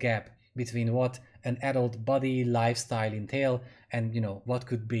bridge that gap between what an adult body lifestyle entail and what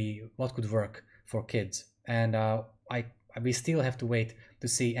could work for kids. And we still have to wait to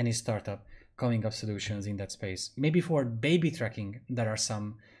see any startup coming up solutions in that space. Maybe for baby tracking, there are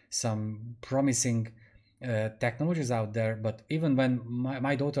some promising technologies out there, but even when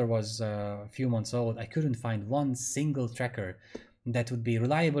my daughter was a few months old, I couldn't find one single tracker that would be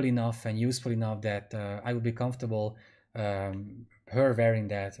reliable enough and useful enough that I would be comfortable her wearing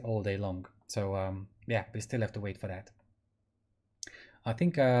that all day long. So yeah, we still have to wait for that. I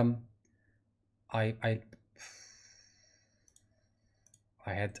think I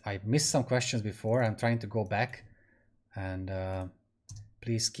I missed some questions before. I'm trying to go back, and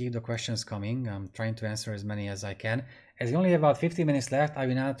please keep the questions coming. I'm trying to answer as many as I can. As we only have about 50 minutes left, I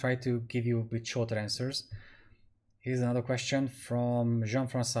will now try to give you a bit shorter answers. Here's another question from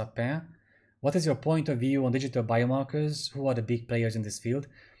Jean-François Pain. What is your point of view on digital biomarkers? Who are the big players in this field?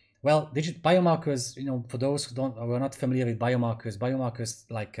 Well, digital biomarkers, you know, for those who are not familiar with biomarkers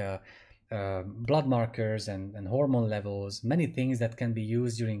like blood markers and hormone levels, many things that can be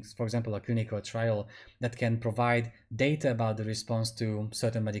used during, for example, a clinical trial that can provide data about the response to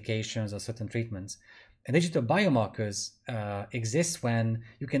certain medications or certain treatments. And digital biomarkers exist when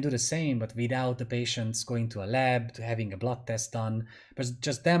you can do the same, but without the patients going to a lab, to having a blood test done, but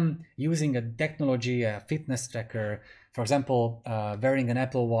just them using a technology, a fitness tracker, for example, wearing an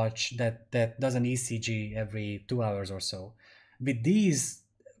Apple Watch that does an ECG every 2 hours or so. With these,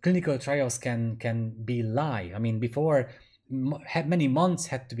 clinical trials can be live. I mean, before, many months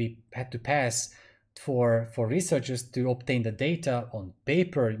had to pass for researchers to obtain the data on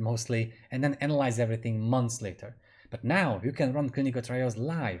paper mostly, and then analyze everything months later. But now you can run clinical trials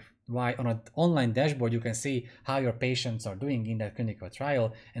live. Why, on an online dashboard, you can see how your patients are doing in that clinical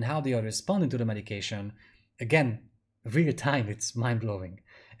trial and how they are responding to the medication. Again, real time, it's mind-blowing.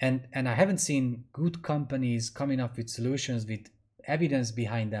 And I haven't seen good companies coming up with solutions with evidence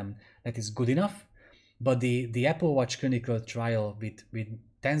behind them that is good enough. But the Apple Watch clinical trial with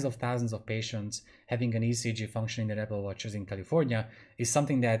tens of thousands of patients having an ECG functioning in their Apple Watches in California is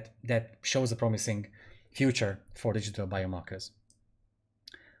something that shows a promising future for digital biomarkers.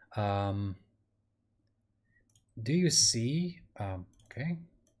 Do you see? Okay.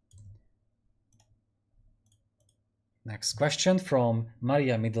 Next question from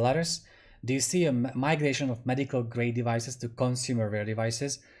Maria Midlares. Do you see a migration of medical grade devices to consumer wear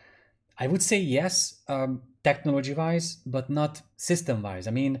devices? I would say yes, technology-wise, but not system-wise.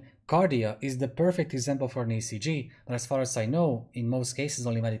 I mean, Cardia is the perfect example for an ECG, but as far as I know, in most cases,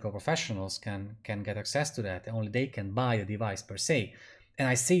 only medical professionals can get access to that. Only they can buy the device per se. And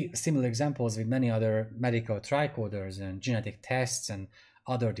I see similar examples with many other medical tricoders and genetic tests and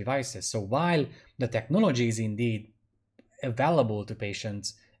other devices. So while the technology is indeed available to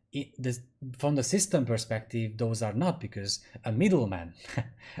patients, from the system perspective, those are not, because a middleman,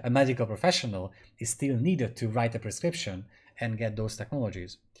 a medical professional, is still needed to write a prescription and get those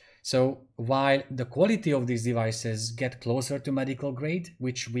technologies. So while the quality of these devices get closer to medical grade,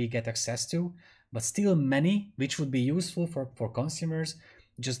 which we get access to, but still many, which would be useful for consumers,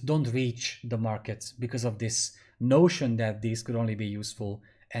 just don't reach the markets because of this notion that these could only be useful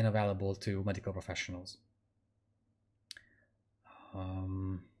and available to medical professionals.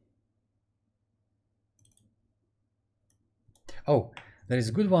 Oh, there is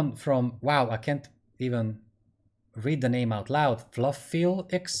a good one from, wow, I can't even read the name out loud. Fluffil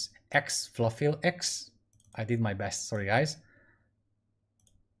X. I did my best, sorry guys.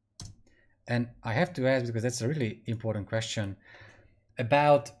 And I have to ask, because that's a really important question,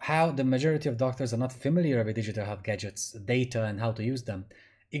 about how the majority of doctors are not familiar with digital health gadgets, data, and how to use them.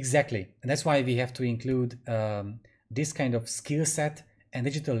 Exactly, and that's why we have to include this kind of skill set and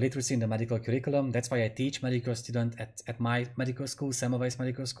digital literacy in the medical curriculum. That's why I teach medical students at my medical school, Semmelweis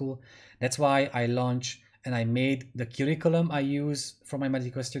Medical School. That's why I launched and I made the curriculum I use for my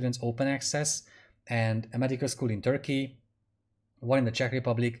medical students open access, and a medical school in Turkey, one in the Czech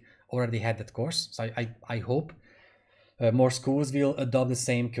Republic, already had that course. So I hope more schools will adopt the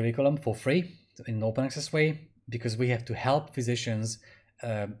same curriculum for free in an open access way, because we have to help physicians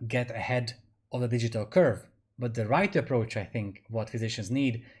get ahead of the digital curve. But the right approach, I think, what physicians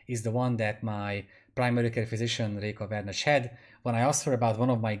need is the one that my primary care physician, Reiko Vernes, had when I asked her about one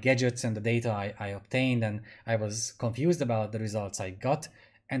of my gadgets and the data I obtained, and I was confused about the results I got.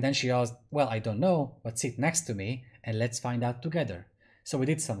 And then she asked, well, I don't know, but sit next to me and let's find out together. So we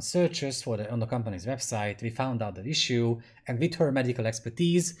did some searches on the company's website. We found out the issue, and with her medical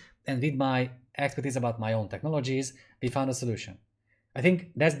expertise and with my expertise about my own technologies, we found a solution. I think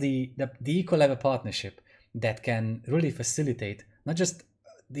that's the eco-level partnership that can really facilitate not just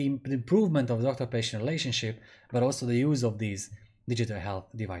the improvement of the doctor-patient relationship, but also the use of these digital health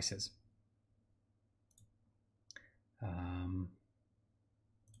devices.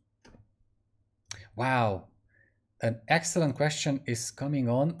 Wow, an excellent question is coming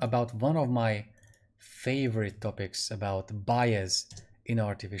on about one of my favorite topics, about bias in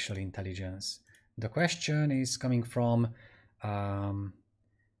artificial intelligence. The question is coming from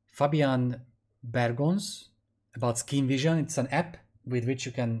Fabian Bergons about skin vision. It's an app with which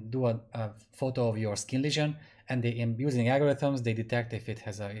you can do a photo of your skin lesion, and using algorithms, they detect if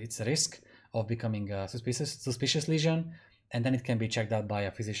it's a risk of becoming a suspicious lesion, and then it can be checked out by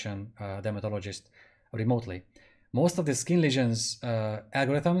a physician, dermatologist remotely. Most of the skin lesions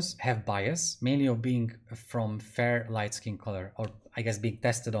algorithms have bias, mainly of being from fair light skin color, or I guess being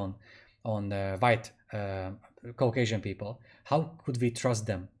tested on white Caucasian people. How could we trust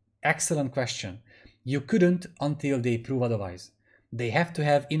them? Excellent question. You couldn't until they prove otherwise. They have to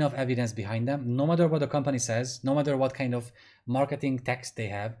have enough evidence behind them, no matter what the company says, no matter what kind of marketing text they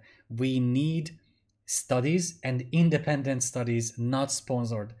have. We need studies, and independent studies not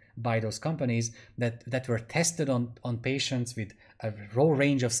sponsored by those companies that were tested on patients with a raw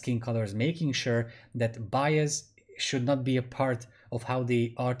range of skin colors, making sure that bias should not be a part of how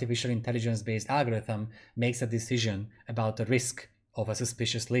the artificial intelligence based algorithm makes a decision about the risk of a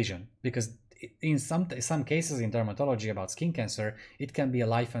suspicious lesion. Because in some cases in dermatology about skin cancer, it can be a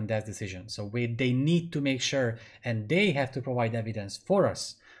life and death decision. So they need to make sure, and they have to provide evidence for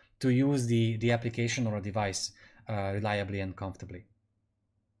us to use the application or a device reliably and comfortably.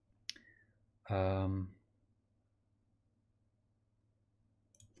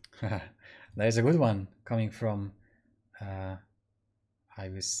 There's a good one coming from, I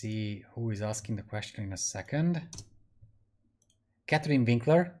will see who is asking the question in a second. Catherine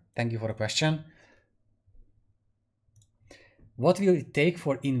Winkler, thank you for the question. What will it take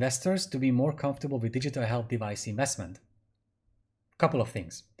for investors to be more comfortable with digital health device investment? Couple of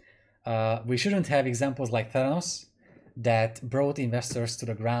things. We shouldn't have examples like Theranos that brought investors to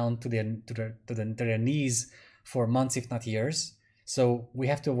the ground, to their knees for months, if not years. So we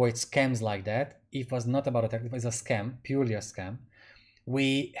have to avoid scams like that. It was not about a tech, it was a scam, purely a scam.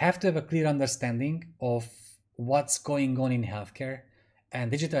 We have to have a clear understanding of what's going on in healthcare. And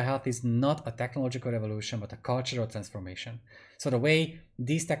digital health is not a technological revolution, but a cultural transformation. So the way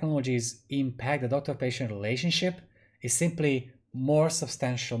these technologies impact the doctor-patient relationship is simply more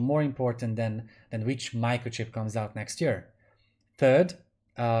substantial, more important than which microchip comes out next year. Third,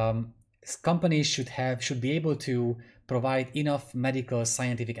 companies should be able to provide enough medical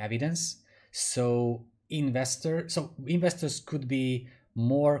scientific evidence so investors could be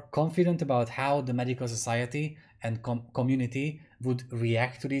more confident about how the medical society and community would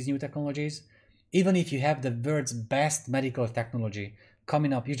react to these new technologies. Even if you have the world's best medical technology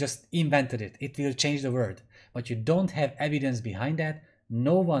coming up, you just invented it, it will change the world, but you don't have evidence behind that,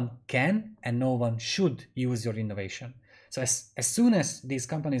 no one can and no one should use your innovation. So as soon as these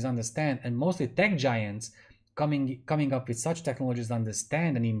companies understand, and mostly tech giants coming up with such technologies,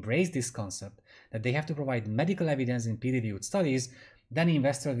 understand and embrace this concept that they have to provide medical evidence in peer-reviewed studies, then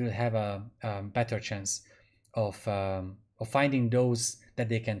investors will have a better chance of finding those that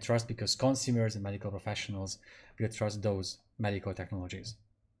they can trust, because consumers and medical professionals will trust those medical technologies.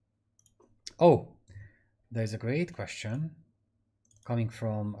 Oh, there's a great question coming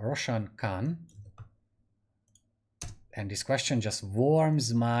from Roshan Khan. And this question just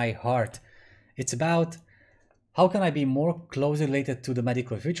warms my heart. It's about how can I be more closely related to the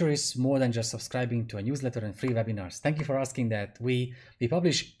Medical Futurists more than just subscribing to a newsletter and free webinars? Thank you for asking that. We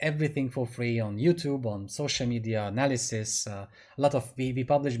publish everything for free on YouTube, on social media, analysis, we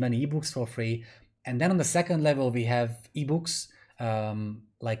publish many ebooks for free. And then on the second level, we have ebooks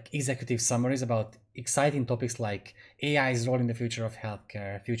like executive summaries about exciting topics like AI's role in the future of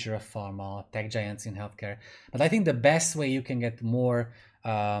healthcare, future of pharma, tech giants in healthcare. But I think the best way you can get more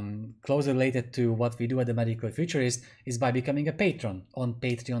closely related to what we do at the Medical Futurist is by becoming a patron on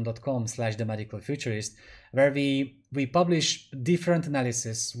patreon.com/themedicalfuturist, where we publish different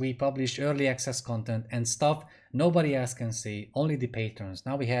analysis, we publish early access content and stuff nobody else can see, only the patrons.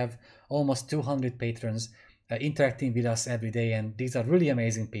 Now we have almost 200 patrons interacting with us every day, and these are really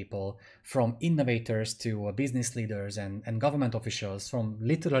amazing people, from innovators to business leaders and government officials from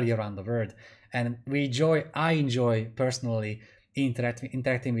literally around the world. And I enjoy personally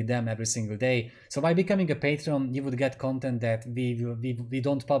interacting with them every single day. So by becoming a patron, you would get content that we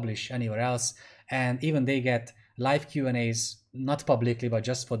don't publish anywhere else, and even they get live Q&As, not publicly, but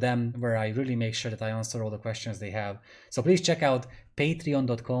just for them, where I really make sure that I answer all the questions they have. So please check out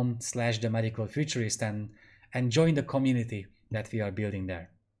patreon.com/themedicalfuturist and join the community that we are building there.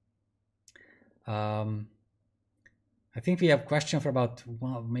 I think we have questions for about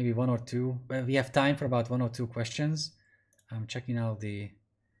maybe one or two. We have time for about 1 or 2 questions. I'm checking out the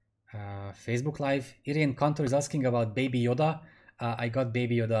Facebook Live. Irene Kantor is asking about Baby Yoda. I got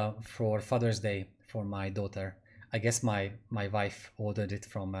Baby Yoda for Father's Day for my daughter. I guess my wife ordered it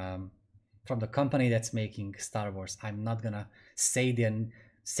from the company that's making Star Wars. I'm not gonna say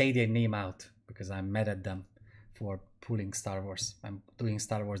their name out because I'm mad at them for pulling Star Wars. I'm doing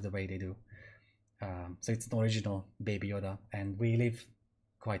Star Wars the way they do. So it's an original Baby Yoda, and we live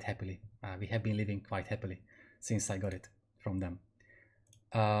quite happily. We have been living quite happily since I got it from them.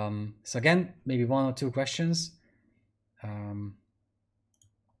 So again, maybe 1 or 2 questions.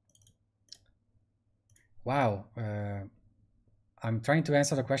 Wow. I'm trying to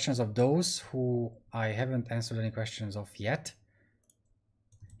answer the questions of those who I haven't answered any questions of yet.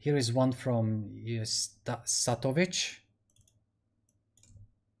 Here is one from Satovic.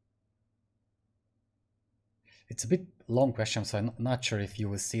 It's a bit long question, so I'm not sure if you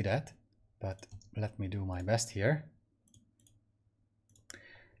will see that, but let me do my best here.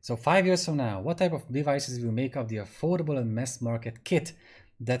 So 5 years from now, what type of devices will make up the affordable and mass market kit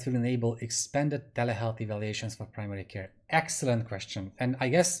that will enable expanded telehealth evaluations for primary care? Excellent question. And I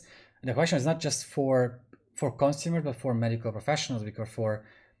guess the question is not just for consumers, but for medical professionals, because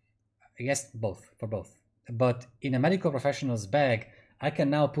I guess both. But in a medical professional's bag, I can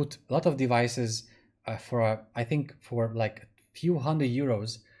now put a lot of devices I think for like a few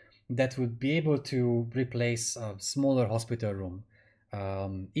 €100 that would be able to replace a smaller hospital room,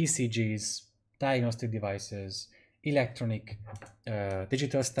 ECGs, diagnostic devices, electronic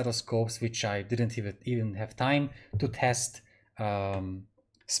digital stethoscopes, which I didn't even have time to test,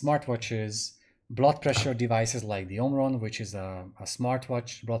 smartwatches, blood pressure devices like the Omron, which is a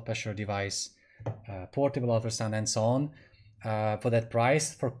smartwatch blood pressure device, portable ultrasound, and so on. For that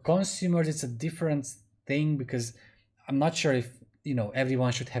price. For consumers, it's a different thing, because I'm not sure if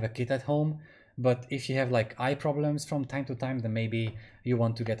everyone should have a kit at home, but if you have like eye problems from time to time, then maybe you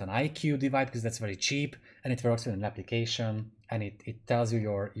want to get an IQ device, because that's very cheap and it works with an application, and it tells you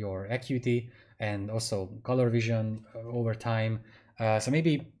your acuity and also color vision over time. So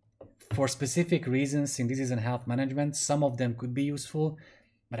maybe for specific reasons in disease and health management, some of them could be useful,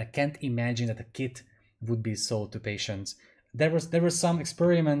 but I can't imagine that a kit would be sold to patients. There were some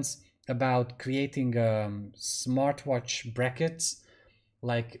experiments about creating smartwatch brackets,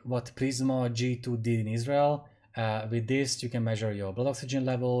 like what Prisma G2 did in Israel. With this, you can measure your blood oxygen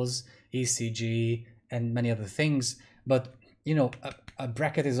levels, ECG, and many other things. But a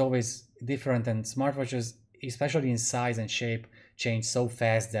bracket is always different, and smartwatches, especially in size and shape, change so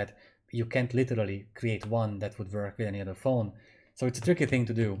fast that you can't literally create one that would work with any other phone. So it's a tricky thing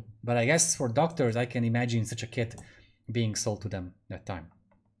to do. But I guess for doctors, I can imagine such a kit being sold to them that time.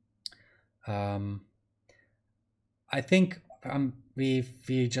 I think we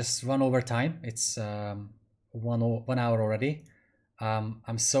just run over time. It's 1 hour already.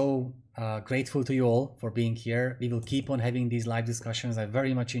 I'm so grateful to you all for being here. We will keep on having these live discussions. I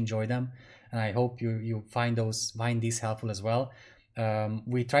very much enjoy them, and I hope you find these helpful as well.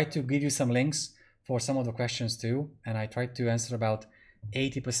 We tried to give you some links for some of the questions too, and I tried to answer about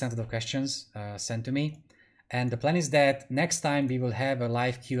 80% of the questions sent to me. And the plan is that next time we will have a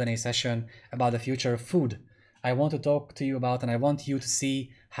live Q&A session about the future of food. I want to talk to you about, and I want you to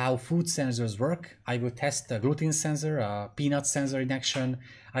see how food sensors work. I will test a gluten sensor, a peanut sensor in action.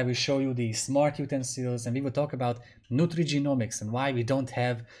 I will show you the smart utensils, and we will talk about nutrigenomics and why we don't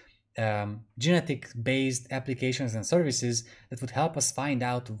have genetic-based applications and services that would help us find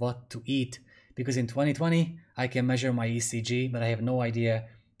out what to eat. Because in 2020, I can measure my ECG, but I have no idea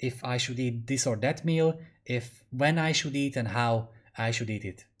if I should eat this or that meal, when I should eat, and how I should eat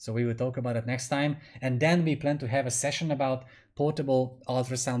it. So we will talk about it next time. And then we plan to have a session about portable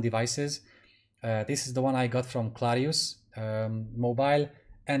ultrasound devices. This is the one I got from Clarius Mobile.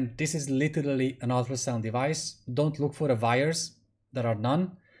 And this is literally an ultrasound device. Don't look for the wires. There are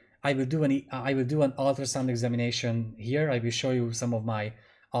none. I will do an ultrasound examination here. I will show you some of my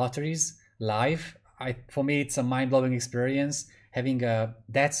arteries live. For me, it's a mind-blowing experience having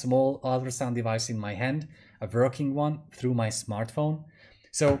that small ultrasound device in my hand, a working one, through my smartphone.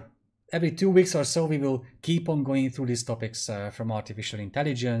 So every 2 weeks or so, we will keep on going through these topics from artificial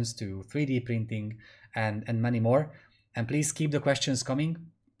intelligence to 3D printing and many more. And please keep the questions coming.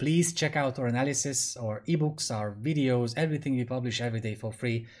 Please check out our analysis, our ebooks, our videos, everything we publish every day for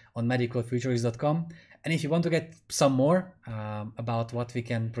free on medicalfuturist.com. And if you want to get some more about what we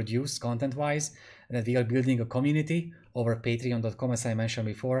can produce content-wise, that we are building a community over patreon.com, as I mentioned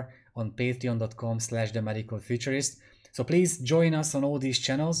before, on patreon.com/themedicalfuturist. So please join us on all these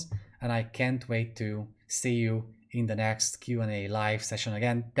channels, and I can't wait to see you in the next Q&A live session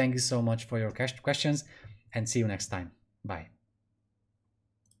again. Thank you so much for your questions, and see you next time. Bye.